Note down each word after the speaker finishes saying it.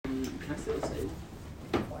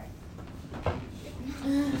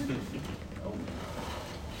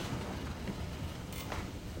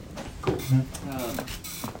Sorry,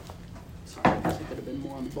 I guess I could have been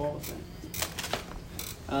more on the ball with that.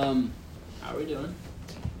 How are we doing?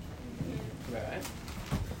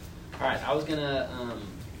 All right, I was going to,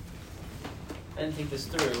 I didn't think this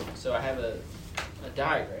through, so I have a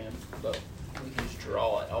diagram, but we can just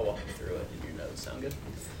draw it. I'll walk you through it in your notes. Sound good?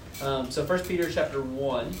 So 1 Peter chapter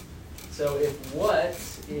 1. So if what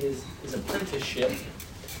is apprenticeship,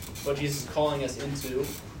 what Jesus is calling us into,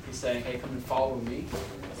 he's saying, hey, come and follow me,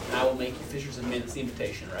 and I will make you fishers of men. It's the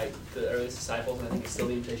invitation, right? The earliest disciples, and I think it's still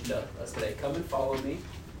the invitation to us today. Come and follow me.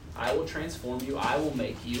 I will transform you. I will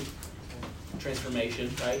make you.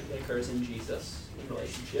 Transformation, right, that occurs in Jesus, in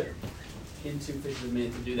relationship, into fishers of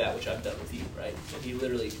men to do that which I've done with you, right? And he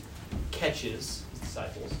literally catches his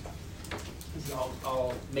disciples. He says,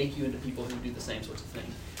 I'll make you into people who do the same sorts of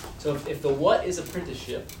thing. So if the what is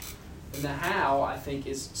apprenticeship, then the how, I think,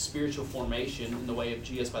 is spiritual formation in the way of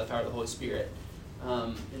Jesus by the power of the Holy Spirit.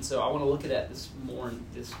 And so I want to look at that this morning,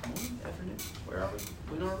 afternoon. Where are we?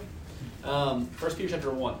 When are we? 1 Peter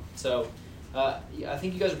chapter 1. So I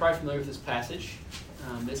think you guys are probably familiar with this passage.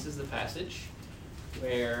 This is the passage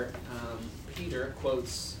where Peter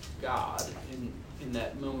quotes God in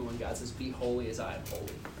that moment when God says, be holy as I am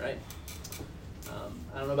holy, right?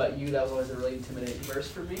 I don't know about you, that was always a really intimidating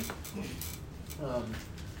verse for me.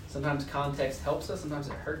 Sometimes context helps us, sometimes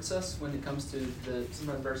it hurts us when it comes to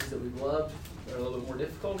sometimes verses that we've loved that are a little bit more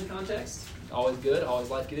difficult in context. Always good, always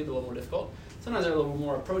life-giving, but a little more difficult. Sometimes they're a little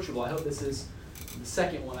more approachable. I hope this is the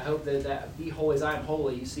second one. I hope that be holy as I am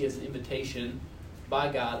holy you see as an invitation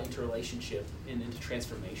by God into relationship and into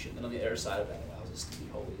transformation. And on the other side of that allows us to be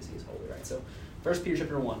holy as he is holy, right? So 1 Peter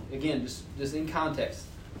chapter 1, again, just in context.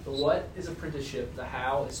 The what is apprenticeship, the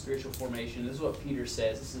how is spiritual formation. This is what Peter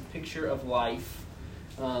says. This is a picture of life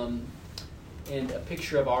and a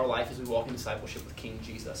picture of our life as we walk in discipleship with King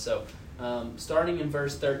Jesus. So starting in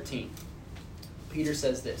verse 13, Peter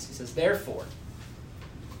says this. He says, therefore,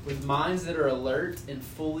 with minds that are alert and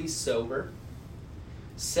fully sober,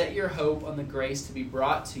 set your hope on the grace to be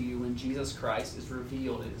brought to you when Jesus Christ is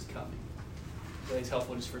revealed in his coming. I think it's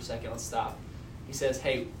helpful just for a second. Let's stop. He says,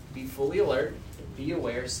 hey, be fully alert, be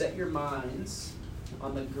aware, set your minds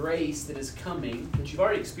on the grace that is coming, that you've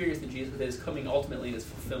already experienced in Jesus, but that is coming ultimately in its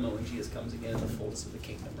fulfillment when Jesus comes again in the fullness of the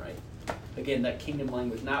kingdom, right? Again, that kingdom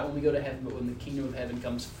language, not when we go to heaven, but when the kingdom of heaven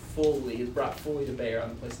comes fully, is brought fully to bear on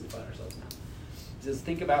the place that we find ourselves now. He says,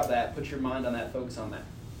 think about that, put your mind on that, focus on that.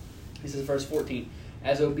 He says, verse 14,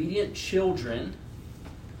 as obedient children,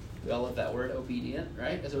 we all love that word, obedient,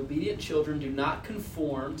 right? As obedient children, do not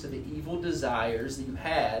conform to the evil desires that you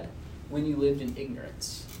had when you lived in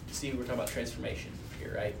ignorance. See, we're talking about transformation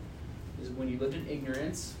here, right? This is when you lived in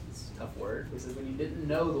ignorance, it's a tough word. This is when you didn't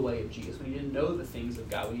know the way of Jesus, when you didn't know the things of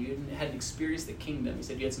God, when you hadn't experienced the kingdom. He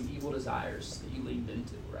said you had some evil desires that you leaned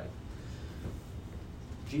into, right?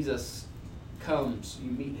 Jesus comes,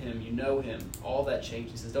 you meet him, you know him, all that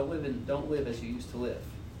changed. He says, don't live as you used to live.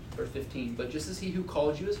 Verse 15, but just as he who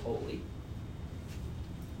called you is holy,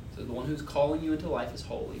 so the one who's calling you into life is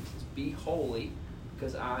holy. He says, be holy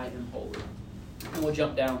because I am holy. And we'll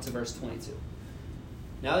jump down to verse 22.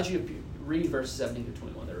 Now that you read verses 17 to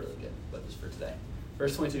 21, they're really good, but just for today.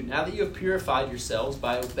 Verse 22, now that you have purified yourselves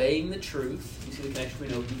by obeying the truth, you see the connection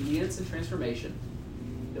between obedience and transformation,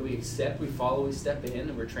 that we accept, we follow, we step in,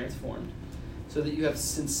 and we're transformed, so that you have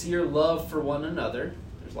sincere love for one another.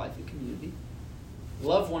 There's life in community.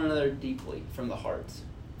 Love one another deeply from the heart.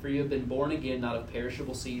 For you have been born again, not of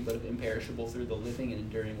perishable seed, but of imperishable through the living and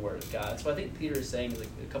enduring word of God. So I think Peter is saying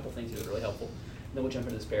a couple things here that are really helpful. And then we'll jump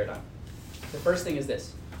into this paradigm. The first thing is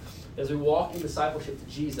this. As we walk in discipleship to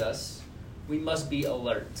Jesus, we must be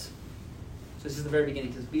alert. So this is the very beginning.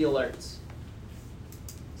 He says, be alert.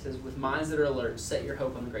 He says, with minds that are alert, set your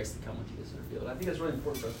hope on the grace to come when Jesus is revealed. I think that's really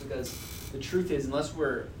important for us because the truth is, unless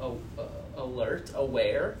we're alert,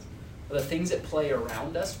 aware, the things that play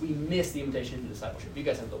around us, we miss the invitation into discipleship. You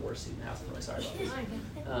guys have the worst seat in the house. I'm really sorry about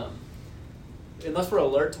this. Unless we're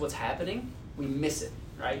alert to what's happening, we miss it,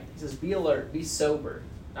 right? He says, be alert, be sober.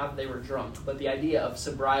 Not that they were drunk, but the idea of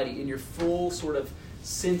sobriety in your full sort of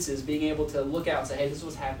senses, being able to look out and say, hey, this is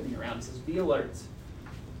what's happening around. He says, be alert,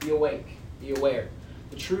 be awake, be aware.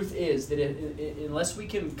 The truth is that unless we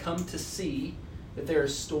can come to see that there are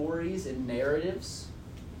stories and narratives,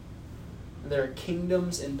 there are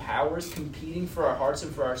kingdoms and powers competing for our hearts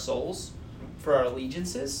and for our souls, for our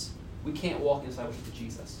allegiances, we can't walk in discipleship to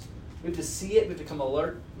Jesus. We have to see it, we have to come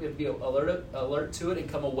alert, we have to be alert to it and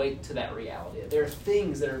come awake to that reality. There are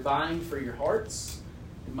things that are vying for your hearts,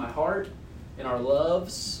 in my heart, in our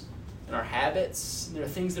loves, in our habits. And there are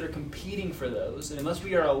things that are competing for those. And unless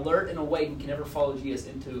we are alert and awake, we can never follow Jesus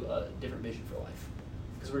into a different vision for life.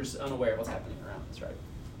 because we're just unaware of what's happening around us, right?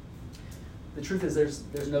 The truth is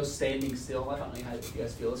there's no standing still. I don't know how you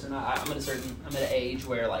guys feel this or not. I'm at an age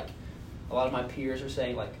where like a lot of my peers are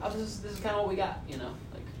saying like, oh, this is kind of what we got, you know.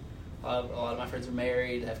 Like a lot of my friends are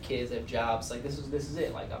married, have kids, they have jobs. Like this is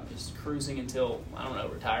it. Like I'm just cruising until, I don't know,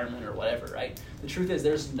 retirement or whatever, right? The truth is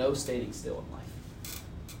there's no standing still in life.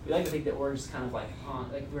 We like to think that we're just kind of like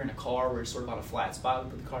we're in a car, we're just sort of on a flat spot. We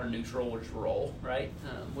put the car in neutral, we'll just roll, right?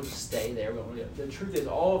 We'll just stay there. The truth is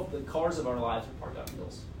all of the cars of our lives are parked on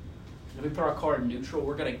wheels. If we put our car in neutral,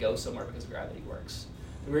 we're going to go somewhere because gravity works.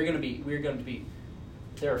 We're going to be.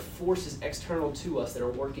 There are forces external to us that are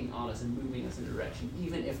working on us and moving us in a direction,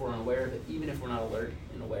 even if we're unaware of it, even if we're not alert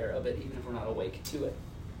and aware of it, even if we're not awake to it.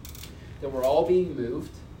 That we're all being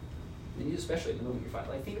moved, and you especially in the moment you're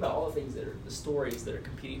fighting. Like think about all the things that are the stories that are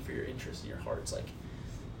competing for your interest in your hearts. Like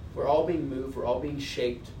we're all being moved, we're all being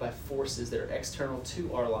shaped by forces that are external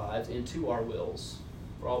to our lives and to our wills.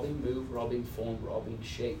 We're all being moved, we're all being formed, we're all being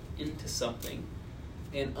shaped into something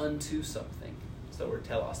and unto something. So we're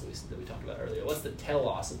telos that we talked about earlier. What's the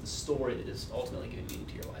telos of the story that is ultimately giving meaning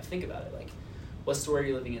to your life? Think about it. Like, what story are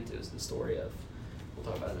you living into? Is the story of, we'll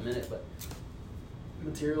talk about it in a minute, but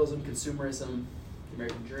materialism, consumerism, the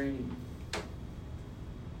American dream,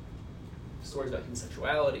 stories about human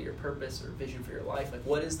sexuality or purpose or vision for your life. Like,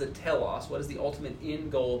 what is the telos? What is the ultimate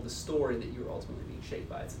end goal of the story that you're ultimately being shaped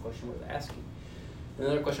by? It's a question worth asking.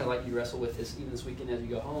 Another question I'd like you to wrestle with is, even this weekend as you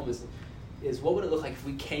go home, is what would it look like if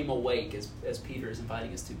we came awake, as Peter is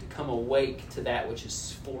inviting us to come awake to that which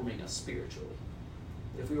is forming us spiritually?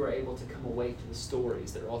 If we were able to come awake to the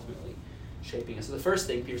stories that are ultimately shaping us. So the first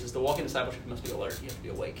thing, Peter says, to walk in discipleship, you must be alert. You have to be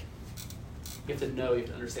awake. You have to know, you have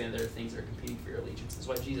to understand there are things that are competing for your allegiance. That's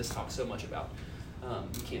why Jesus talks so much about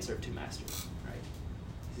you can't serve two masters, right?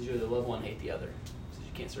 He says you either love one, hate the other. He says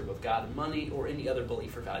you can't serve both God and money or any other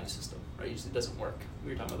belief or value system, right? It doesn't work.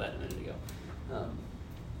 We were talking about that a minute ago.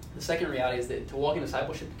 The second reality is that to walk in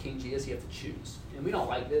discipleship to King Jesus, you have to choose. And we don't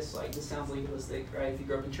like this. Like, this sounds legalistic, right? If you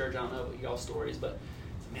grew up in church, I don't know what y'all's stories, but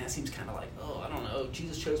man, it seems kind of like, oh, I don't know.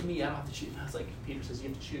 Jesus chose me. I don't have to choose. And I was like, Peter says, you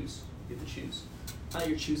have to choose. You have to choose. Not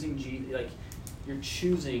you're choosing Jesus. Like, you're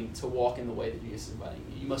choosing to walk in the way that Jesus is inviting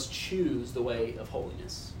you. You must choose the way of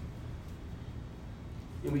holiness.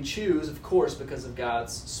 And we choose, of course, because of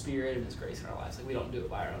God's Spirit and His grace in our lives. Like, we don't do it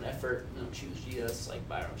by our own effort. We don't choose Jesus like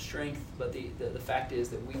by our own strength. But the fact is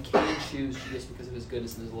that we can choose Jesus because of His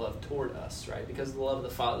goodness and His love toward us, right? Because of the love of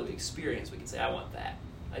the Father that we experience, we can say, I want that.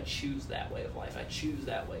 I choose that way of life. I choose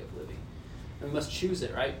that way of living. And we must choose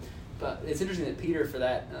it, right? But it's interesting that Peter, for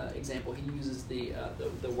that example, he uses the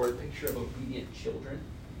word picture of obedient children.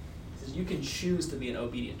 He says, you can choose to be an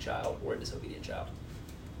obedient child or a disobedient child.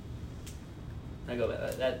 I go,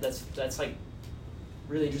 that's like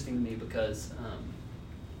really interesting to me because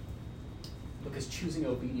choosing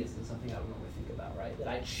obedience is something I don't normally think about, right? That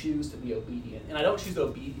I choose to be obedient, and I don't choose to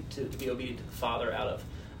be obedient to the Father out of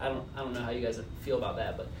I don't know how you guys feel about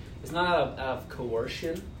that, but it's not out of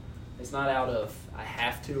coercion. It's not out of I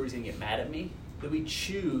have to or He's gonna get mad at me. But we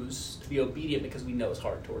choose to be obedient because we know His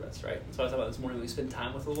heart toward us, right? That's what I was talking about this morning when we spend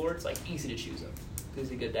time with the Lord. It's like easy to choose Him because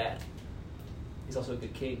He's a good dad. He's also a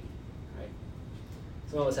good king.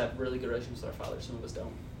 Some of us have really good relationships with our Father. Some of us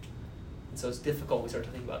don't. And so it's difficult when we start to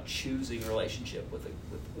think about choosing a relationship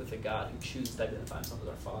with a God who chooses to identify Himself as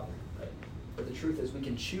our Father, right? But the truth is we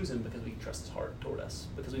can choose Him because we trust His heart toward us,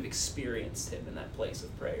 because we've experienced Him in that place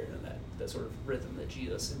of prayer and that sort of rhythm that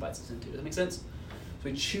Jesus invites us into. Does that make sense? So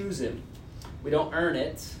we choose Him. We don't earn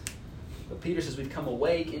it. But Peter says we've come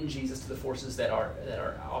awake in Jesus to the forces that are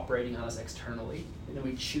operating on us externally. And then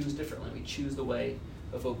we choose differently. We choose the way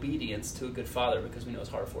of obedience to a good Father because we know His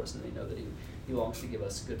heart for us and we know that He longs to give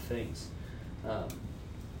us good things.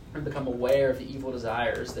 And become aware of the evil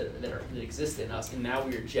desires that exist in us, and now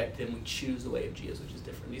we reject them. We choose the way of Jesus, which is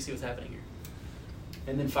different. Do you see what's happening here?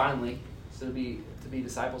 And then finally, so to be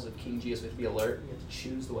disciples of King Jesus, we have to be alert. We have to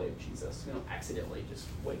choose the way of Jesus. We don't accidentally just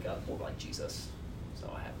wake up more like Jesus. That's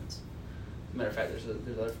not what happens. As a matter of fact,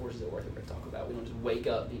 there's other forces at work that we're going to talk about. We don't just wake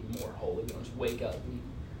up being more holy. We don't just wake up being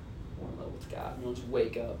more in love with God. We don't just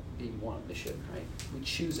wake up being more on mission, right? We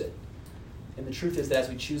choose it. And the truth is that as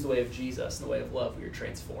we choose the way of Jesus and the way of love, we are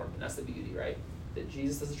transformed. And that's the beauty, right? That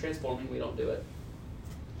Jesus does the transforming, we don't do it.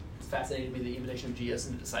 It's fascinating to me the invitation of Jesus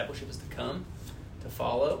into discipleship is to come, to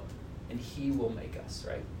follow, and He will make us,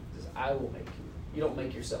 right? He says, I will make you. You don't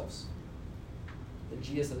make yourselves. That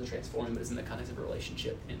Jesus does the transforming, but it's in the context of a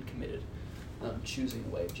relationship and committed, choosing the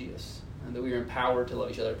way of Jesus. And that we are empowered to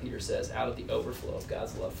love each other, Peter says, out of the overflow of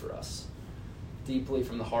God's love for us. Deeply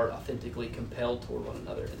from the heart, authentically compelled toward one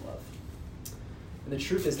another in love. And the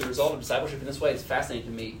truth is the result of discipleship in this way, it's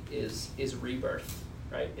fascinating to me, is rebirth.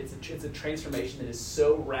 right? It's a transformation that is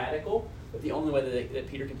so radical that the only way that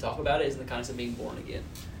Peter can talk about it is in the context of being born again.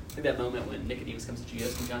 I think that moment when Nicodemus comes to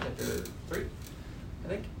Jesus in John chapter 3, I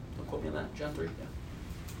think. Don't quote me on that. John 3, yeah.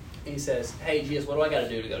 And he says, hey, Jesus, what do I got to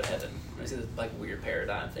do to go to heaven? And he says this like weird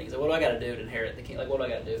paradigm thing. He's like, what do I got to do to inherit the kingdom? Like, what do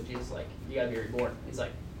I got to do? Jesus is like, you got to be reborn. He's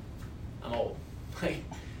like, I'm old. Like,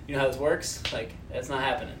 you know how this works? Like, that's not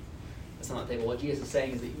happening. That's not on the table. What Jesus is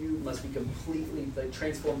saying is that you must be completely like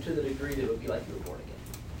transformed to the degree that it would be like you were born again.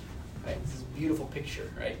 Right? This is a beautiful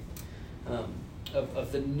picture, right?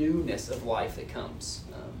 Of the newness of life that comes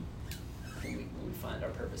when we find our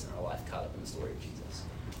purpose in our life caught up in the story of Jesus.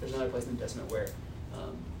 There's another place in the New Testament where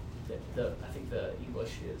I think the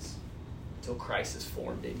English is "till Christ is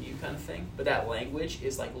formed in you" kind of thing. But that language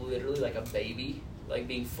is like literally like a baby like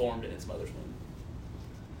being formed in its mother's womb.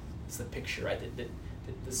 It's the picture, right? That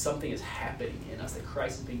something is happening in us, that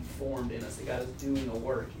Christ is being formed in us, that God is doing a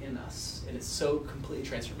work in us, and it's so completely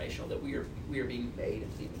transformational that we are being made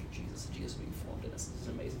into the image of Jesus, and Jesus is being formed in us. It's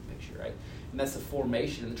an amazing picture, right? And that's the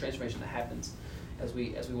formation and the transformation that happens as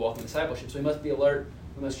we walk in discipleship. So we must be alert,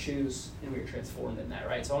 we must choose, and we are transformed in that,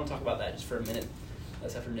 right? So I want to talk about that just for a minute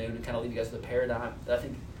this afternoon and kind of leave you guys with a paradigm that I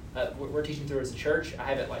think we're teaching through as a church. I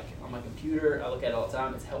have it like on my computer. I look at it all the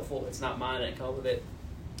time. It's helpful. It's not mine. I didn't come up with it.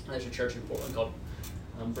 There's a church in Portland called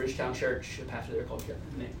Bridgetown Church. A pastor there called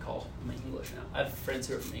I'm English now. I have friends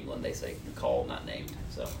who are from England. They say called, not named.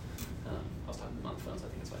 So I was talking to them on the phone, so I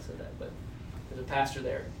think that's why I said that. But there's a pastor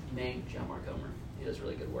there named John Mark Homer. He does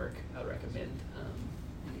really good work. I would recommend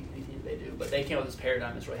anything that they do. But they came up with this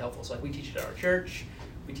paradigm that's really helpful. So like we teach it at our church.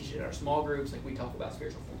 We teach it in our small groups. Like we talk about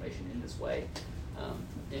spiritual formation in this way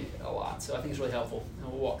a lot. So I think it's really helpful.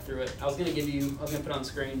 And we'll walk through it. I was going to put it on the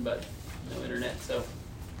screen, but no internet. So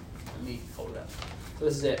let me hold it up. So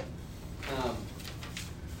this is it.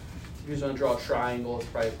 If you just want to draw a triangle, it's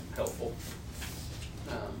probably helpful.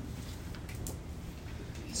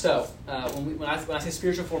 When I say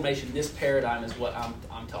spiritual formation, this paradigm is what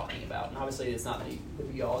I'm talking about. And obviously, it's not the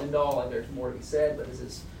be all end all. Like there's more to be said, but this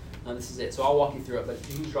is it. So I'll walk you through it. But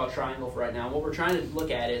you can draw a triangle for right now. And what we're trying to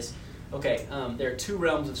look at is, okay, there are two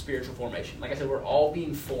realms of spiritual formation. Like I said, we're all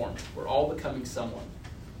being formed. We're all becoming someone.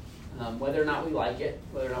 Whether or not we like it,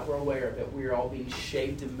 whether or not we're aware of it, we are all being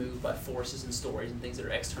shaped and moved by forces and stories and things that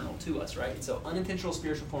are external to us, right? And so unintentional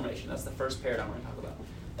spiritual formation, that's the first paradigm we're going to talk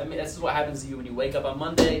about. This is what happens to you when you wake up on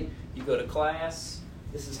Monday, you go to class.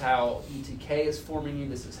 This is how UTK is forming you.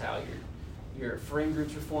 This is how your friend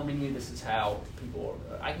groups are forming you. This is how people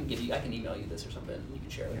I can email you this or something. You can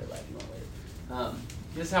share it later if you want later.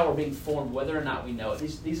 This is how we're being formed, whether or not we know it.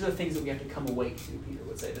 These are the things that we have to come awake to, Peter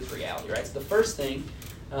would say, this reality, right? So the first thing,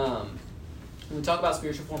 when we talk about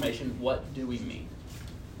spiritual formation, what do we mean?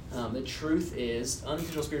 The truth is,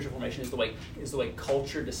 unintentional spiritual formation is the way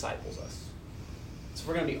culture disciples us. So if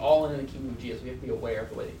we're going to be all in the kingdom of Jesus, we have to be aware of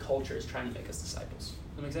the way that culture is trying to make us disciples.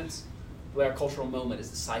 Does that make sense? The way our cultural moment is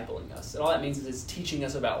discipling us. And all that means is it's teaching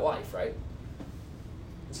us about life, right?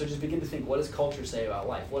 And so just begin to think, what does culture say about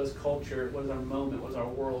life? What is culture? What is our moment? What is our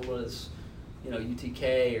world? What is,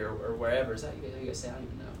 UTK or wherever? Is that how you guys say? I don't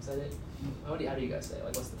even know. Is that it? How do you guys say?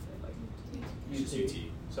 Like, what's the thing? Like UT.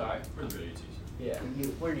 Sorry. We're the UT. Yeah,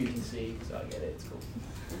 we're UTC, so I get it. It's cool.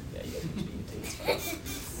 Yeah, you guys used to be UT. It's fine.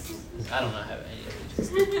 I don't know how any of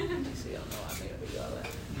UTC. I don't know. I made a video out of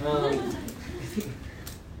that.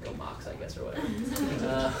 Go Mox, I guess, or whatever.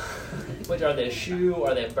 Which are they? A shoe?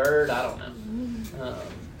 Are they a bird? I don't know.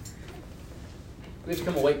 We have to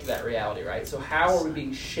come awake to that reality, right? So how are we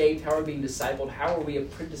being shaped? How are we being discipled? How are we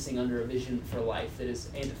apprenticing under a vision for life that is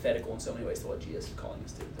antithetical in so many ways to what Jesus is calling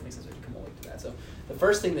us to? That makes sense. We have to come awake to that. So the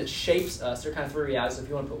first thing that shapes us, there are kind of three realities. So if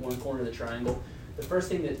you want to put one corner of the triangle, the first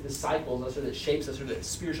thing that disciples us or that shapes us or that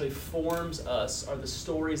spiritually forms us are the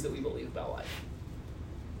stories that we believe about life.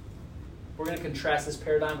 We're going to contrast this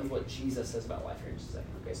paradigm with what Jesus says about life here in just a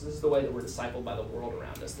second. Okay, so this is the way that we're discipled by the world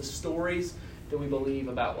around us. The stories that we believe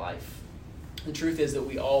about life. The truth is that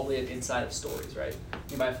we all live inside of stories, right?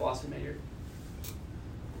 Anybody a philosophy major?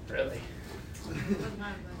 Really?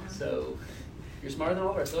 So, you're smarter than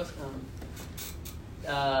all the rest of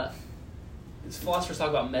us. Philosophers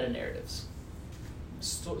talk about meta-narratives.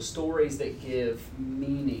 Stories that give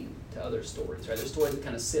meaning to other stories, right? There's stories that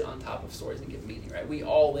kind of sit on top of stories and give meaning, right? We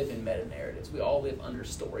all live in meta-narratives. We all live under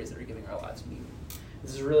stories that are giving our lives meaning.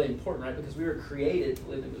 This is really important, right? Because we were created to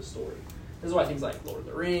live into a story. This is why things like Lord of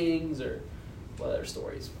the Rings or what other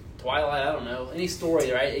stories? Twilight, I don't know. Any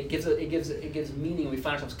story, right? It gives meaning. We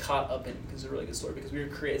find ourselves caught up in it because it's a really good story. Because we were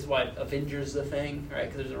created. That's why Avengers is a thing, right?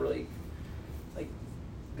 Because there's a really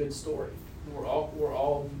good story.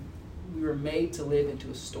 We were made to live into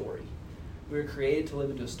a story. We were created to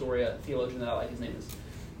live into a story. A theologian that I like, his name is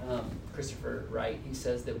Christopher Wright. He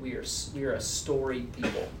says that we are a storied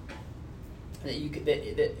people.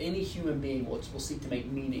 That any human being will seek to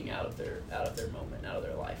make meaning out of their moment, out of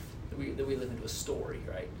their life. That we live into a story,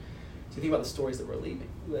 right? So you think about the stories that we're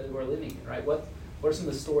living in, right? What are some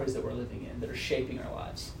of the stories that we're living in that are shaping our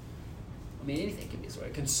lives? I mean, anything can be a story.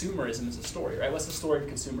 Consumerism is a story, right? What's the story of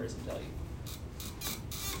consumerism tell you?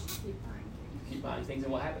 Keep buying things,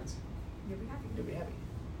 and what happens? You'll be happy.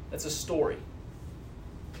 That's a story.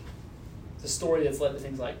 It's a story that's led to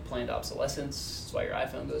things like planned obsolescence. That's why your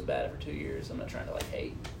iPhone goes bad every 2 years. I'm not trying to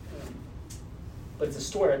hate. But it's a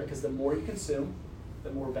story because the more you consume,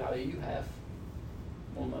 the more value you have,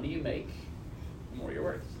 the more money you make, the more you're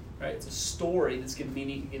worth. Right? It's a story that's giving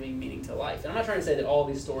meaning to life. And I'm not trying to say that all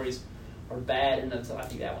these stories are bad and until I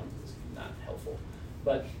think that one is not helpful.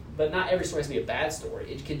 But not every story has to be a bad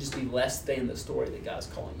story. It can just be less than the story that God's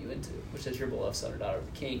calling you into, which is your beloved son or daughter of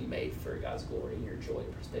the King, made for God's glory and your joy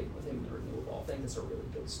to participate with Him in the renewal of all things. That's a really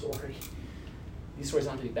good story. These stories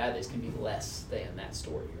don't have to be bad. They just can be less than that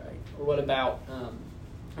story, right? Or what about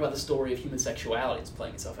the story of human sexuality that's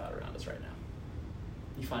playing itself out around us right now?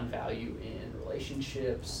 You find value in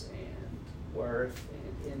relationships and worth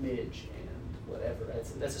and image and whatever.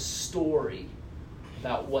 That's a story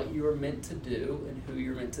about what you are meant to do and who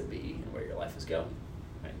you're meant to be and where your life is going.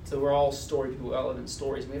 Right? So we're all story people. We all live in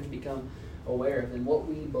stories. We have to become aware of them. What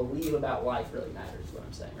we believe about life really matters, is what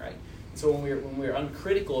I'm saying, right? So when we're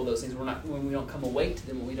uncritical of those things, when we don't come awake to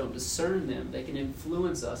them, when we don't discern them, they can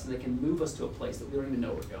influence us and they can move us to a place that we don't even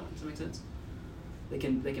know we're going. Does that make sense? They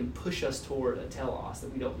can push us toward a telos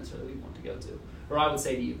that we don't necessarily want to go to. Or I would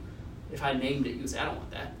say to you, if I named it, you would say, I don't want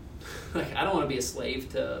that. I don't want to be a slave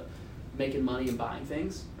to making money and buying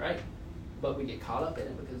things, right? But we get caught up in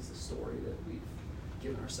it because it's the story that we've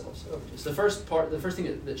given ourselves over to. So the first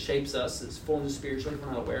thing that shapes us is forms us spiritually. If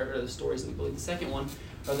we're not aware of it, are the stories that we believe. The second one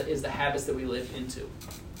is the habits that we live into.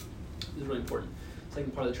 This is really important. The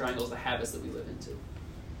second part of the triangle is the habits that we live into.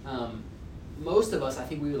 Most of us, I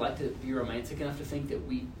think we would like to be romantic enough to think that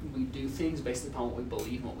we do things based upon what we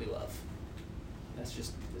believe and what we love.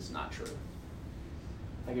 It's not true.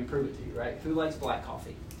 I can prove it to you, right? Who likes black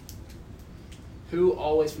coffee? Who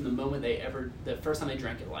always, from the moment the first time they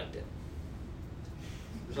drank it, liked it?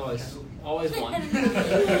 There's always one.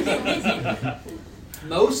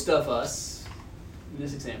 Most of us, in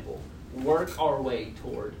this example, work our way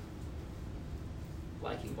toward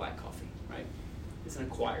liking black coffee, right? It's an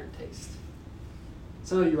acquired taste.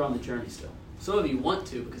 Some of you are on the journey still. Some of you want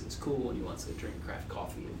to because it's cool and you want to drink craft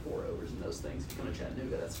coffee and pour-overs and those things. If you come to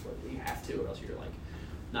Chattanooga, that's what you have to, or else you're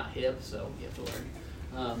not hip, so you have to learn.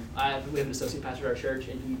 We have an associate pastor at our church,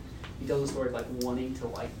 and he tells a story of wanting to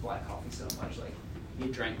like black coffee so much. He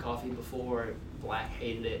had drank coffee before, black,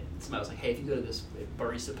 hated it. Somebody was like, hey, if you go to this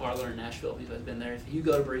barista parlor in Nashville, if anybody's been there, if you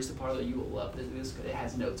go to barista parlor, you will love this. It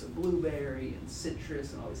has notes of blueberry and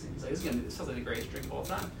citrus and all these things. This sounds like the greatest drink of all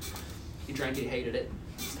time. He drank it, he hated it.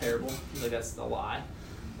 It's terrible. He's like, that's a lie.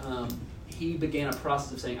 He began a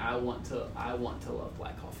process of saying, I want to love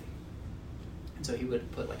black coffee. And so he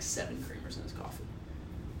would put 7 creamers in his coffee.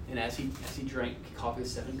 And as he drank coffee with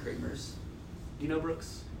 7 creamers, do you know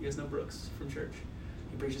Brooks? You guys know Brooks from church?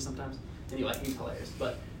 He preaches sometimes. Anyway, he's hilarious.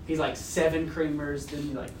 But he's 7 creamers, then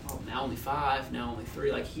he's now only 5, now only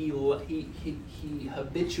 3. He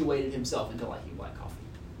habituated himself into liking black coffee.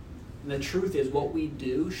 And the truth is, what we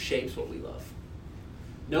do shapes what we love.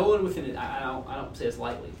 No one within it, I don't say this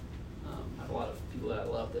lightly. I have a lot of people that I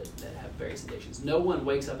love that have various addictions. No one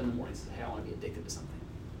wakes up in the morning and says, hey, I want to be addicted to something.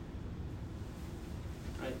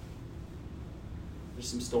 Right? There's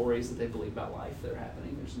some stories that they believe about life that are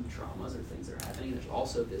happening. There's some traumas or things that are happening. There's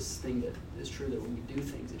also this thing that is true, that when we do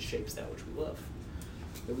things, it shapes that which we love.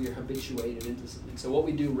 That we are habituated into something. So what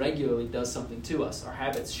we do regularly does something to us. Our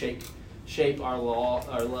habits shape our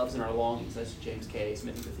loves and our longings. That's James K.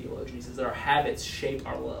 Smith, the theologian. He says that our habits shape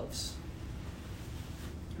our loves.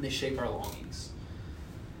 And they shape our longings.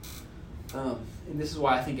 And this is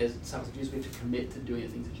why I think as disciples of Jesus, we have to commit to doing the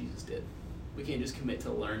things that Jesus did. We can't just commit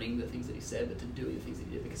to learning the things that he said, but to doing the things that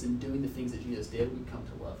he did. Because in doing the things that Jesus did, we come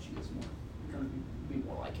to love Jesus more. We come to be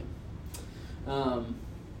more like him.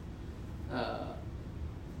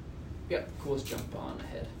 Cool, let's jump on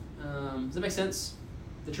ahead. Does that make sense?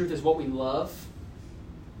 The truth is, what we love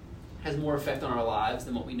has more effect on our lives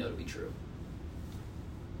than what we know to be true.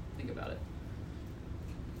 Think about it.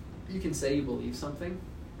 You can say you believe something,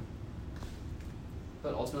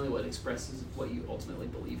 but ultimately what expresses what you ultimately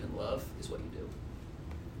believe and love is what you do.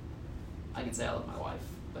 I can say I love my wife,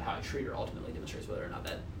 but how I treat her ultimately demonstrates whether or not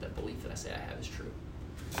that belief that I say I have is true.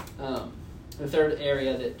 The third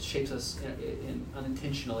area that shapes us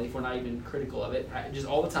unintentionally, if we're not even critical of it, just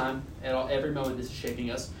all the time, at every moment, this is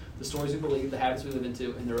shaping us. The stories we believe, the habits we live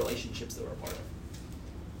into, and the relationships that we're a part of.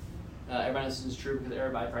 Everybody knows this is true because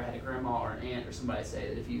everybody probably had a grandma or an aunt or somebody say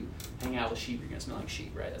that if you hang out with sheep, you're going to smell like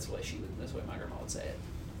sheep, right? That's the way my grandma would say it.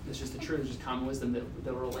 It's just the truth. It's just common wisdom that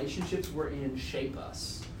the relationships we're in shape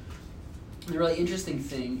us. And the really interesting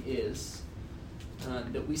thing is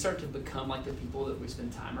that we start to become like the people that we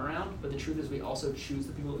spend time around, but the truth is we also choose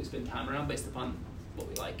the people that we spend time around based upon what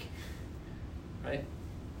we like, right?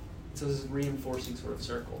 So this is a reinforcing sort of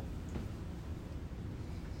circle.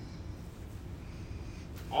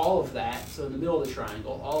 All of that, so in the middle of the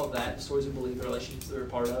triangle, all of that, the stories we believe, the relationships that we're a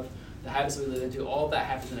part of, the habits that we live into, all of that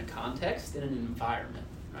happens in a context, in an environment,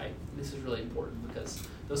 right? This is really important because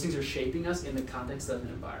those things are shaping us in the context of an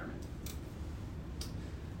environment.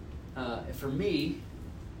 For me,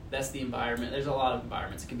 that's the environment. There's a lot of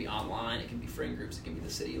environments. It can be online, it can be friend groups, it can be the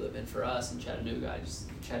city you live in. For us in Chattanooga,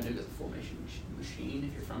 Chattanooga's a formation machine.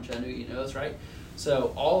 If you're from Chattanooga, you know this, right?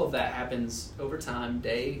 So all of that happens over time,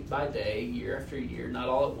 day by day, year after year, not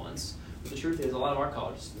all at once. But the truth is, a lot of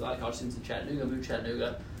college students in Chattanooga move to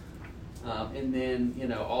Chattanooga, and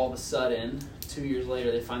then, all of a sudden, 2 years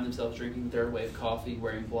later, they find themselves drinking third wave coffee,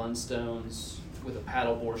 wearing Blundstones, with a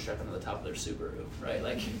paddle board strapped onto the top of their Subaru, right?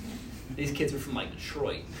 Like, these kids are from,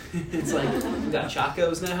 Detroit. It's like, we got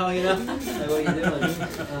Chacos now, Like, what are you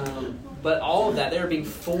doing? But all of that, they're being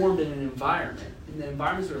formed in an environment. And the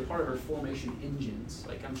environments that are part of our formation engines.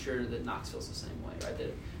 Like, I'm sure that Knoxville's the same way, right?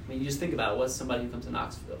 You just think about it. What's somebody who comes to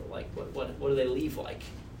Knoxville? Like, what do they leave like,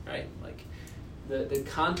 right? Like, the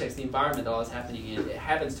context, the environment that all that's happening in, it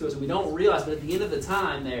happens to us, and we don't realize, but at the end of the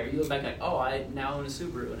time there, you look back like, oh, I now own a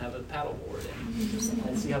Subaru and have a paddleboard,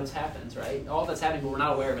 and see how this happens, right? All that's happening, but we're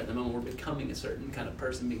not aware of it at the moment. We're becoming a certain kind of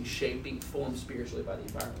person, being shaped, being formed spiritually by the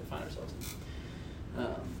environment we find ourselves in.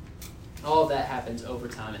 All of that happens over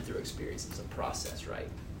time and through experience. It's a process, right?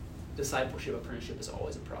 Discipleship, apprenticeship is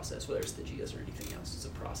always a process, whether it's the GS or anything else. It's a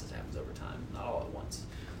process that happens over time, not all at once.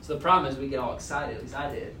 So the problem is we get all excited, at least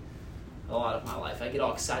I did, a lot of my life. I get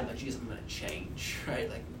all excited about, Jesus, I'm going to change, right?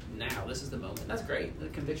 Like, now, this is the moment. That's great. The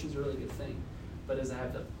conviction's a really good thing. But does it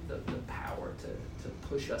have the power to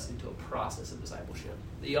push us into a process of discipleship?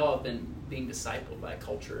 Y'all have been being discipled by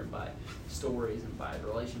culture and by stories and by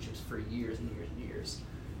relationships for years and years and years.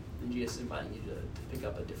 And Jesus is inviting you to pick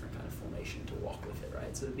up a different kind of formation, to walk with it,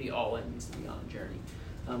 right? So to be all in means to be on a journey.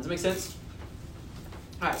 Does that make sense?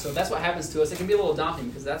 All right, so that's what happens to us. It can be a little daunting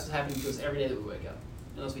because that's what's happening to us every day that we wake up,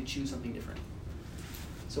 unless we choose something different.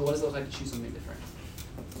 So what does it look like to choose something different?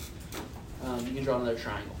 You can draw another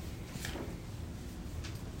triangle.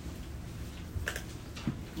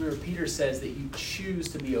 Remember, Peter says that you choose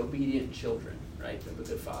to be obedient children, right, of a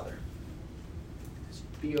good father.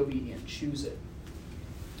 Be obedient. Choose it.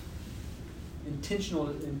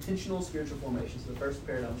 Intentional spiritual formation. So the first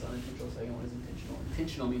paradigm is unintentional. The second one is intentional.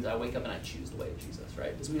 Intentional means I wake up and I choose the way of Jesus,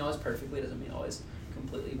 right? Doesn't mean always perfectly. Doesn't mean always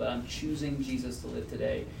completely. But I'm choosing Jesus to live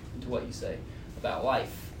today into what you say about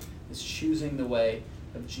life. It's choosing the way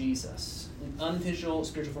of Jesus. And unintentional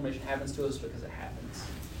spiritual formation happens to us because it happens.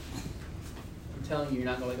 I'm telling you, you're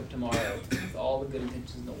not going to wake up tomorrow with all the good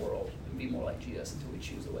intentions in the world and be more like Jesus until we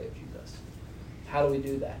choose the way of Jesus. How do we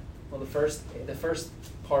do that? Well, the first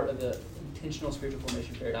part of the intentional spiritual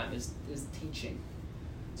formation paradigm is teaching.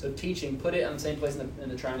 So teaching, put it on the same place in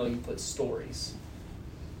the triangle you put stories.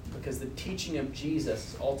 Because the teaching of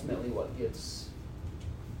Jesus is ultimately what gives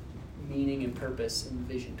meaning and purpose and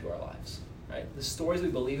vision to our lives. Right? The stories we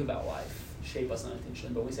believe about life shape us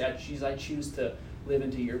unintentionally. But when we say, I choose to live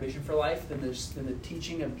into your vision for life, then the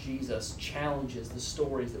teaching of Jesus challenges the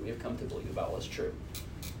stories that we have come to believe about what's true.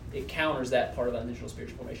 It counters that part of unintentional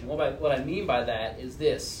spiritual formation. What I mean by that is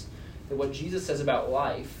this, that what Jesus says about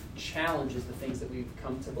life challenges the things that we've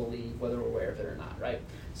come to believe, whether we're aware of it or not, right?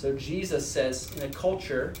 So Jesus says, to a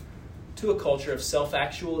culture of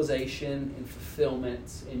self-actualization and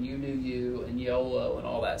fulfillment and you do you and YOLO and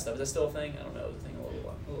all that stuff. Is that still a thing? I don't know. It was a thing a little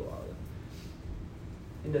while ago.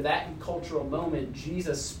 Into that cultural moment,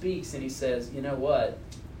 Jesus speaks and he says, you know what?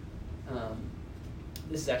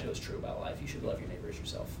 This is actually what's true about life. You should love your neighbor as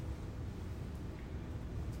yourself.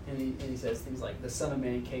 And he says things like, the Son of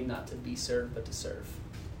Man came not to be served, but to serve.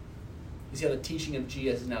 You see how the teaching of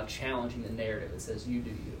Jesus is now challenging the narrative that says, you do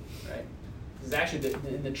you, right? This is actually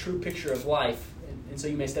in the true picture of life, and so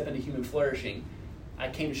you may step into human flourishing. I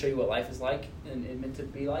came to show you what life is like, and meant to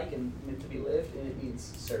be like, and meant to be lived, and it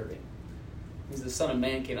means serving. It means the Son of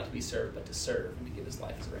Man came not to be served, but to serve, and to give his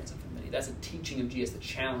life as a ransom for many. That's a teaching of Jesus that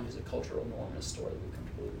challenges a cultural norm and a story that we've come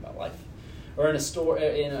to believe about life. Or in a store,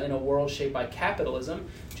 in a world shaped by capitalism,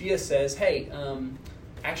 Jesus says, hey,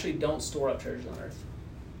 actually don't store up treasures on earth.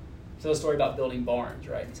 So a story about building barns,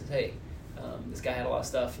 right? He says, hey, this guy had a lot of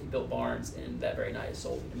stuff. He built barns, and that very night his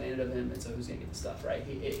soul demanded of him, and so who's going to get the stuff, right?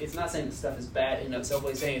 It's not saying that stuff is bad in and of itself. What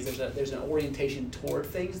he's saying is there's an orientation toward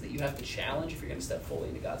things that you have to challenge if you're going to step fully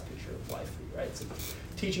into God's picture of life for you, right? It's a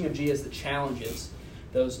teaching of Jesus that challenges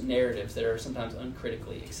those narratives that are sometimes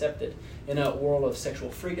uncritically accepted. In a world of sexual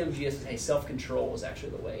freedom, Jesus says, hey, self-control is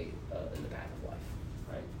actually the way in the path of life,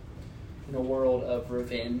 right? In a world of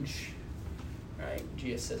revenge, right,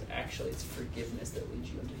 Jesus says, actually, it's forgiveness that leads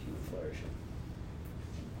you into human flourishing.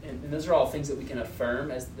 And those are all things that we can affirm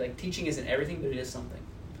as, like, teaching isn't everything, but it is something.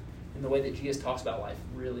 And the way that Jesus talks about life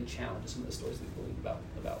really challenges some of the stories that we believe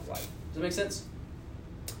about life. Does that make sense?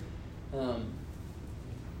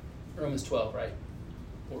 Romans 12, right?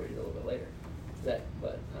 We'll read it a little bit later.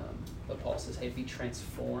 But Paul says, hey, be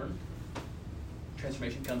transformed.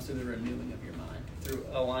 Transformation comes through the renewing of your mind, through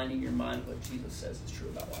aligning your mind with what Jesus says is true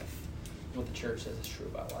about life, and what the church says is true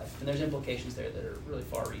about life. And there's implications there that are really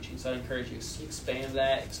far-reaching. So I encourage you to expand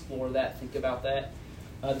that, explore that, think about that.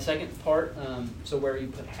 The second part, so where you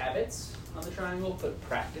put habits on the triangle, put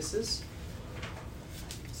practices.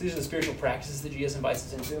 So these are the spiritual practices that Jesus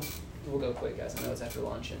invites us into. We'll go quick, guys. I know it's after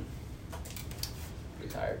lunch and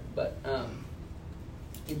pretty tired. But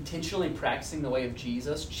intentionally practicing the way of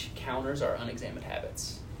Jesus counters our unexamined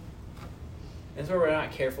habits. That's where we're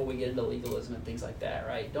not careful. We get into legalism and things like that,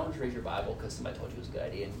 right? Don't just read your Bible because somebody told you it was a good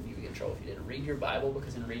idea and you would get in trouble if you didn't. Read your Bible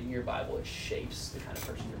because in reading your Bible, it shapes the kind of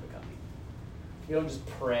person you're becoming. You don't just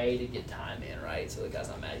pray to get time in, right? So the God's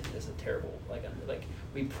not mad at you. That's a terrible,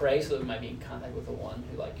 we pray so that we might be in contact with the one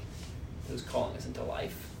who's calling us into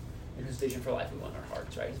life and whose vision for life we want in our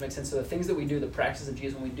hearts, right? Does it make sense? So the things that we do, the practices of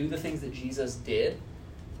Jesus, when we do the things that Jesus did,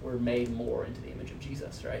 we're made more into the image of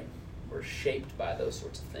Jesus, right? We're shaped by those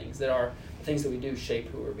sorts of things that are the things that we do shape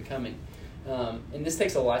who we're becoming. And this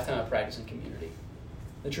takes a lifetime of practice in community.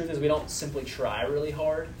 The truth is we don't simply try really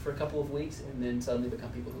hard for a couple of weeks and then suddenly become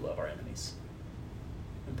people who love our enemies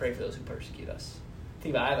and pray for those who persecute us.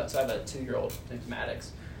 Think about it. I have a 2-year-old, his name's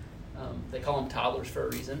Maddox. They call him toddlers for a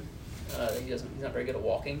reason. He's not very good at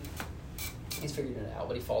walking. He's figured it out,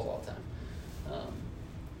 but he falls all the time.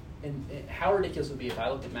 And how ridiculous would it be if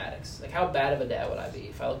I looked at Maddox? Like, how bad of a dad would I be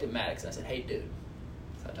if I looked at Maddox and I said, hey, dude.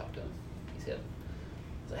 So I talked to him. He's him.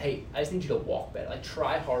 I said, hey, I just need you to walk better. Like,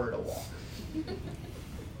 try harder to walk.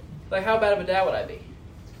 Like, how bad of a dad would I be?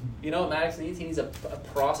 You know what Maddox needs? He needs a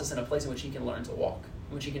process and a place in which he can learn to walk,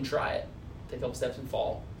 in which he can try it. Take a couple steps and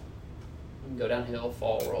fall. And go downhill,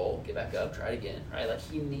 fall, roll, get back up, try it again, right? Like,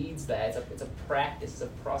 he needs that. It's a practice, it's a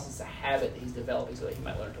process, it's a habit that he's developing so that he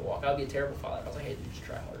might learn to walk. I would be a terrible father if I was like, hey, dude, just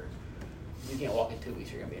try harder. You can't walk in 2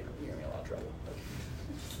 weeks, you're gonna be in a lot of trouble.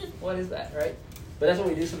 Like, what is that, right? But that's what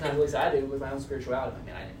we do sometimes, at least I do with my own spirituality. I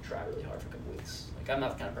mean, I didn't try really hard for a couple weeks. Like, I'm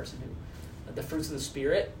not the kind of person who, the fruits of the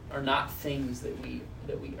Spirit are not things that we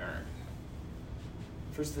earn.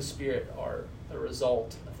 Fruits of the Spirit are a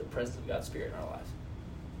result of the presence of God's Spirit in our lives.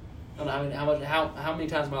 I don't know how many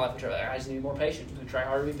times in my life I try, like, I just need more patience. I'm going to try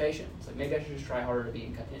harder to be patient. It's like, maybe I should just try harder to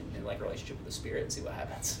be in like a relationship with the Spirit and see what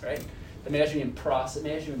happens, right? But maybe I should be in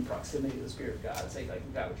proximity to the Spirit of God and say, like,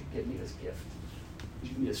 God, would you give me this gift? Would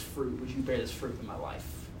you give me this fruit? Would you bear this fruit in my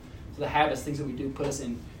life? So the habits, things that we do, put us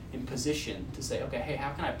in position to say, okay, hey,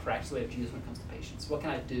 how can I practice the way of Jesus when it comes to patience? What can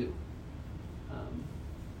I do?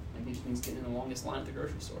 Maybe it means getting in the longest line at the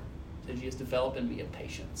grocery store. So Jesus, develop in me a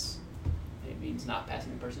patience. It means not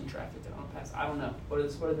passing a person in traffic that I don't pass. I don't know. What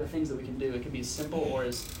are the things that we can do? It can be as simple or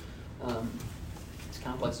as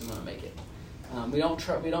complex as we want to make it. We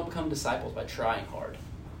don't become disciples by trying hard.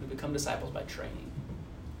 We become disciples by training.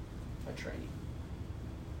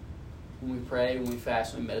 When we pray, when we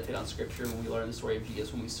fast, when we meditate on Scripture, when we learn the story of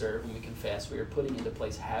Jesus, when we serve, when we confess, we are putting into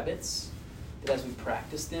place habits that as we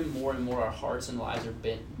practice them, more and more our hearts and lives are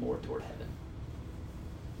bent more toward heaven,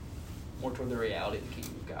 more toward the reality of the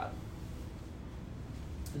kingdom of God.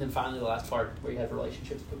 And then finally, the last part where you have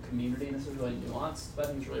relationships, but community, and this is really nuanced, but I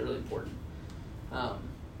think it's really, really important.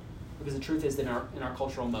 Because the truth is that in our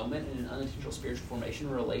cultural moment and in unintentional spiritual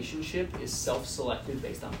formation, relationship is self-selected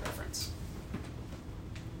based on preference.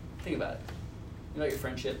 Think about it. Think about your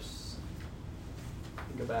friendships.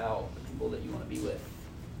 Think about the people that you want to be with.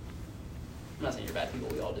 I'm not saying you're bad people.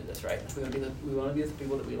 We all do this, right? We want to be with the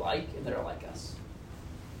people that we like and that are like us.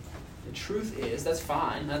 The truth is, that's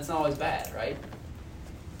fine. That's not always bad, right?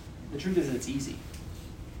 The truth is that it's easy.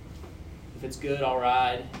 If it's good, I'll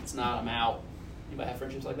ride. If it's not, I'm out. Anybody have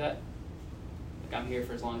friendships like that? Like, I'm here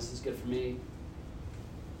for as long as this is good for me.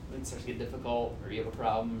 When it starts to get difficult, or you have a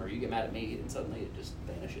problem, or you get mad at me, and suddenly it just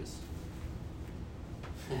vanishes.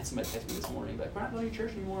 had somebody text me this morning, like, we're not going to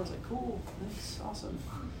church anymore. I was like, cool, thanks, awesome.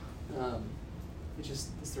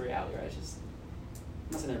 It's the reality, right?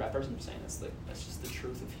 I'm not saying they're a bad person, I'm saying that's just the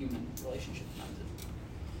truth of human relationships.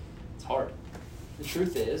 It's hard. The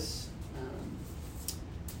truth is,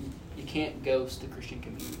 you can't ghost the Christian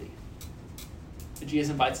community. But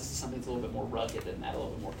Jesus invites us to something that's a little bit more rugged than that, a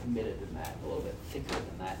little bit more committed than that, a little bit thicker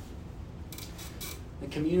than that. The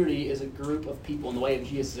community is a group of people, in the way of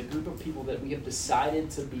Jesus, is a group of people that we have decided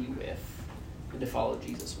to be with and to follow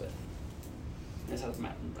Jesus with. And this has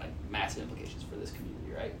massive implications for this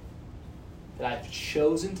community, right? That I've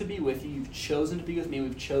chosen to be with you, you've chosen to be with me, and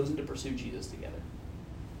we've chosen to pursue Jesus together.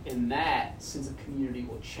 And that sense of community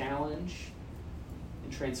will challenge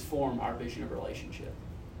and transform our vision of relationship.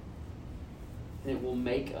 And it will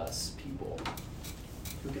make us people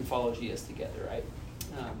who can follow Jesus together, right?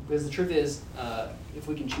 Because the truth is, if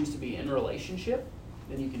we can choose to be in a relationship,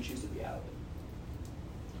 then you can choose to be out of it.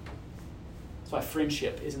 That's why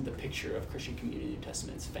friendship isn't the picture of Christian community in the New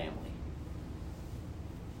Testament. It's family.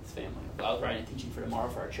 It's family. I was writing a teaching for tomorrow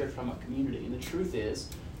for our church talking about community. And the truth is,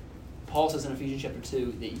 Paul says in Ephesians chapter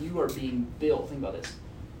 2 that you are being built. Think about this.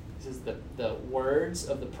 He says the words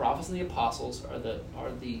of the prophets and the apostles are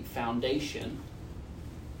the foundation.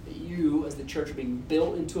 That you, as the church, are being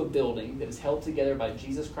built into a building that is held together by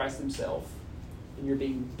Jesus Christ himself. And you're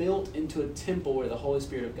being built into a temple where the Holy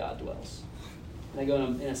Spirit of God dwells. And I go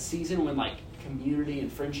in a season when community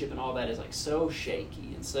and friendship and all that is so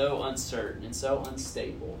shaky and so uncertain and so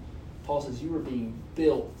unstable. Paul says you are being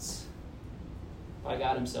built by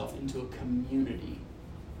God himself into a community.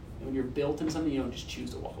 And when you're built into something, you don't just choose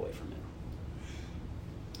to walk away from it.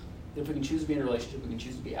 If we can choose to be in a relationship, we can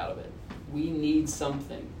choose to be out of it. We need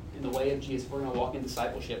something in the way of Jesus. If we're going to walk in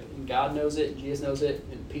discipleship, and God knows it, and Jesus knows it,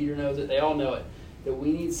 and Peter knows it, they all know it, that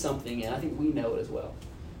we need something, and I think we know it as well.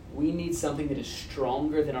 We need something that is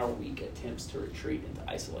stronger than our weak attempts to retreat and to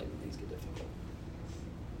isolate when things get difficult.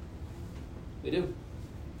 We do.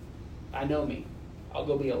 I know me. I'll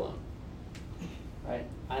go be alone. Right?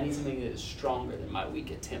 I need something that is stronger than my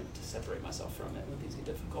weak attempt to separate myself from it when things get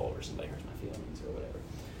difficult or somebody hurts my feelings or whatever.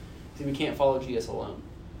 See, we can't follow Jesus alone.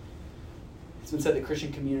 It's been said that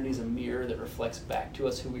Christian community is a mirror that reflects back to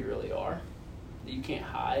us who we really are. That you can't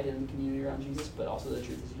hide in the community around Jesus, but also the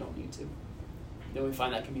truth is you don't need to. Then we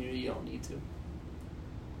find that community, you don't need to.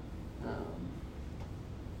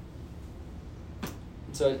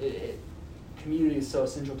 And so community is so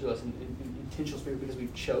essential to us in intentional spirit because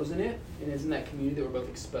we've chosen it, and it's in that community that we're both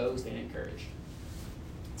exposed and encouraged.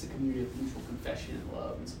 It's a community of mutual confession and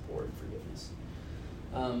love and support and forgiveness.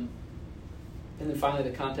 And then finally,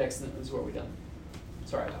 the context, and this is where we're done.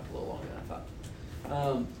 Sorry, I talked a little longer than I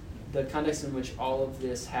thought. The context in which all of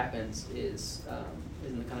this happens is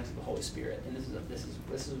in the context of the Holy Spirit, and this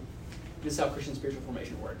is how Christian spiritual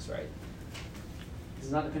formation works, right? It's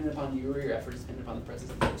not dependent upon you or your efforts; it's dependent upon the presence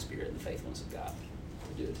of the Holy Spirit and the faithfulness of God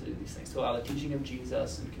to do these things, to allow the teaching of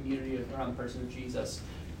Jesus and community around the person of Jesus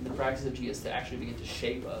and the practice of Jesus to actually begin to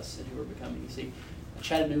shape us and who we're becoming. You see,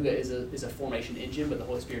 Chattanooga is a formation engine, but the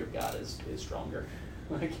Holy Spirit of God is stronger.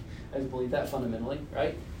 I just believe that fundamentally,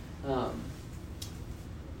 right?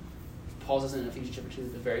 Paul says in Ephesians chapter 2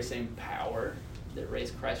 that the very same power that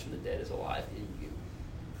raised Christ from the dead is alive in you,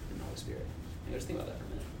 in the Holy Spirit. And just think about that for a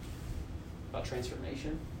minute. About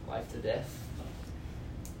transformation, life to death.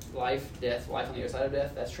 Life, death, life on the other side of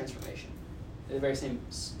death, that's transformation. The very same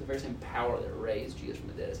power that raised Jesus from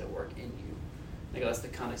the dead is at work in you. I think that's the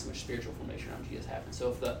context in which spiritual formation around Jesus happens. So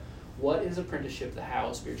if the what is apprenticeship, the how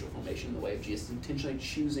is spiritual formation in the way of Jesus, intentionally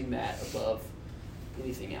choosing that above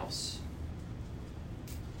anything else.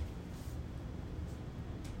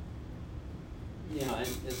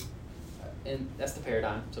 And that's the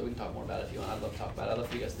paradigm, so we can talk more about it if you want. I'd love to talk about it. I'd love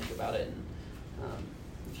for you guys to think about it, and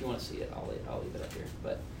if you want to see it, I'll leave it up here.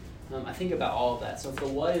 But I think about all of that. So if the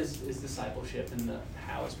what is discipleship and the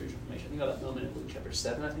how is spiritual formation, I think about that moment in Luke chapter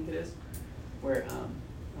 7, I think it is, where, I don't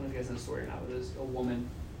know if you guys know the story or not, but there's a woman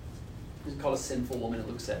who's called a sinful woman in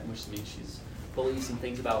Luke 7, which means she's believes some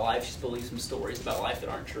things about life. She's believed some stories about life that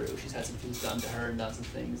aren't true. She's had some things done to her and done some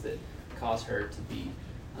things that cause her to be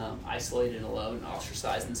isolated and alone and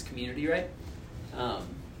ostracized in this community, right?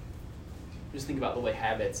 Just think about the way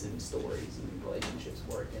habits and stories and relationships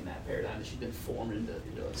work in that paradigm, that she's been formed into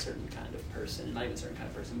a certain kind of person, and not even a certain kind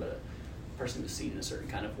of person, but a person who's seen in a certain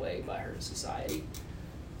kind of way by her society.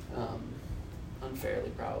 Unfairly,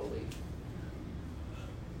 probably.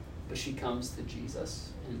 But she comes to Jesus,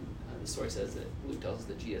 and the story says that Luke tells us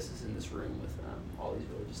that Jesus is in this room with all these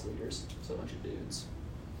religious leaders, so a bunch of dudes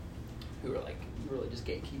who are like religious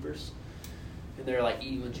gatekeepers. and they're like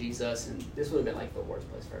eating with Jesus, and this would have been like the worst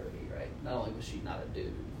place for her to be, right? Not only was she not a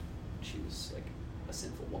dude, she was like a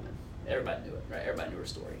sinful woman. Everybody knew it, right? Everybody knew her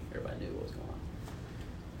story. Everybody knew what was going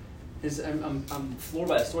on. I'm floored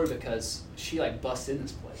by the story because she like busts in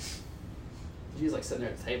this place. She's like sitting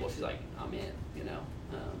there at the table. She's like, I'm in, you know.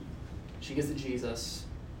 She gets to Jesus.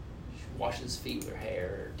 She washes his feet with her hair,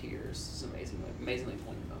 her tears. It's amazingly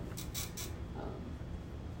poignant moment.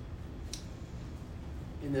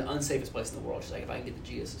 In the unsafest place in the world, she's like, if I can get to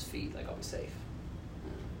Jesus' feet, like I'll be safe.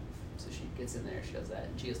 So she gets in there, she does that,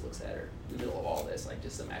 and Jesus looks at her in the middle of all this, like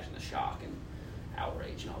just imagine the shock and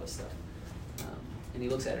outrage and all this stuff. And he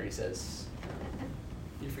looks at her and he says,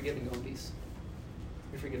 you're forgiven, go in peace.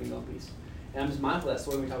 You're forgiven, go in peace. And I'm just mindful of that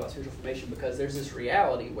story when we talk about spiritual formation, because there's this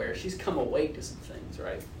reality where she's come awake to some things,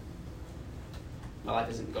 right? My life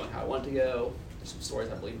isn't going how I want it to go. There's some stories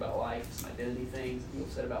I believe about life, some identity things that people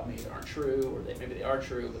have said about me that aren't true, or maybe they are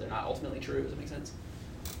true, but they're not ultimately true. Does that make sense?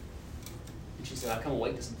 And she said, I've come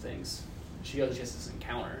awake to some things. She goes, she has this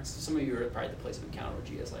encounter. So some of you are probably at the place of encounter with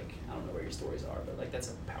Jesus. Like, I don't know where your stories are, but like that's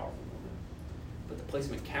a powerful moment. But the place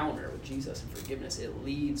of encounter with Jesus and forgiveness, it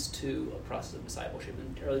leads to a process of discipleship.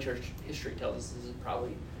 And early church history tells us this is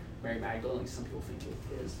probably Mary Magdalene. At least some people think it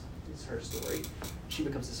is. It's her story. She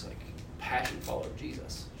becomes this like passionate follower of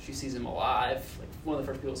Jesus. She sees him alive, like one of the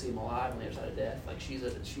first people to see him alive on the other side of death. Like she's a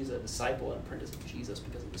disciple and apprentice of Jesus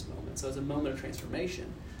because of this moment. So it's a moment of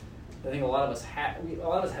transformation. I think a lot of us have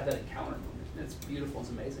that encounter moment. And it's beautiful, it's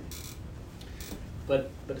amazing.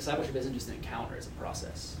 But discipleship isn't just an encounter, it's a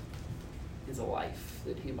process. It's a life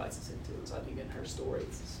that he invites us into. And so I think in her story,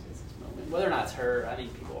 it's this moment. Whether or not it's her, I mean,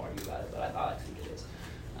 people argue about it, but I think it is.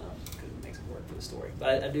 Because it makes it work for the story.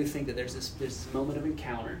 But I do think that there's this moment of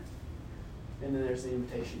encounter, and then there's the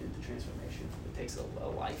invitation into transformation. It takes a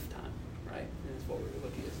lifetime, right? And it's what we're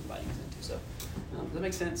looking at inviting us into. So does that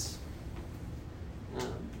make sense?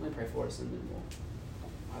 Let me pray for us, and then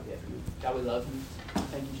we'll have the afternoon. God, we love you.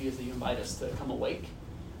 Thank you, Jesus, that you invite us to come awake.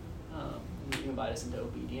 And that you invite us into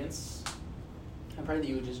obedience. I pray that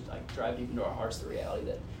you would just like drive deep into our hearts the reality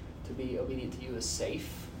that to be obedient to you is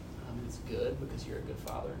safe. And it's good because you're a good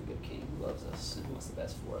Father and a good King who loves us and who wants the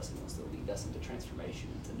best for us and wants to lead us into transformation,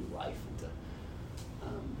 into new life,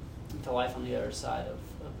 into life on the other side of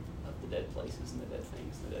the dead places and the dead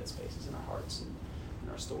things and the dead spaces in our hearts and in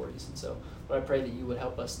our stories. And so, Lord, I pray that you would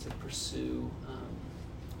help us to pursue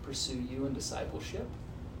you in discipleship,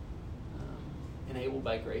 enabled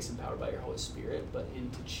by grace, empowered by your Holy Spirit, but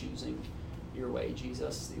into choosing your way,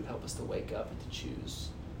 Jesus, that you would help us to wake up and to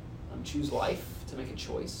choose life, to make a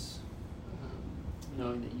choice,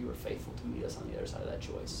 knowing that you are faithful to meet us on the other side of that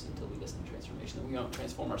choice and to lead us in transformation, that we don't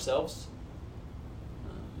transform ourselves,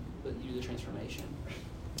 but you do the transformation.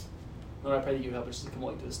 Lord, I pray that you help us to come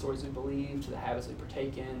awake to the stories we believe, to the habits we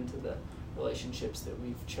partake in, to the relationships that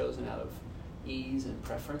we've chosen out of ease and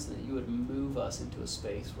preference, and that you would move us into a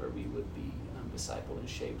space where we would be discipled and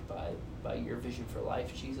shaped by your vision for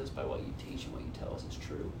life, Jesus, by what you teach and what you tell us is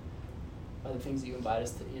true, by the things that you invite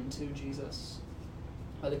us into, Jesus,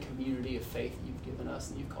 by the community of faith that you've given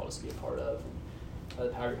us and you've called us to be a part of, and by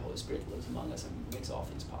the power of your Holy Spirit that lives among us and makes all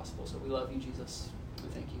things possible. So we love you, Jesus. We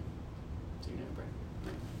thank you. In your name we pray.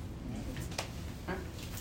 Amen.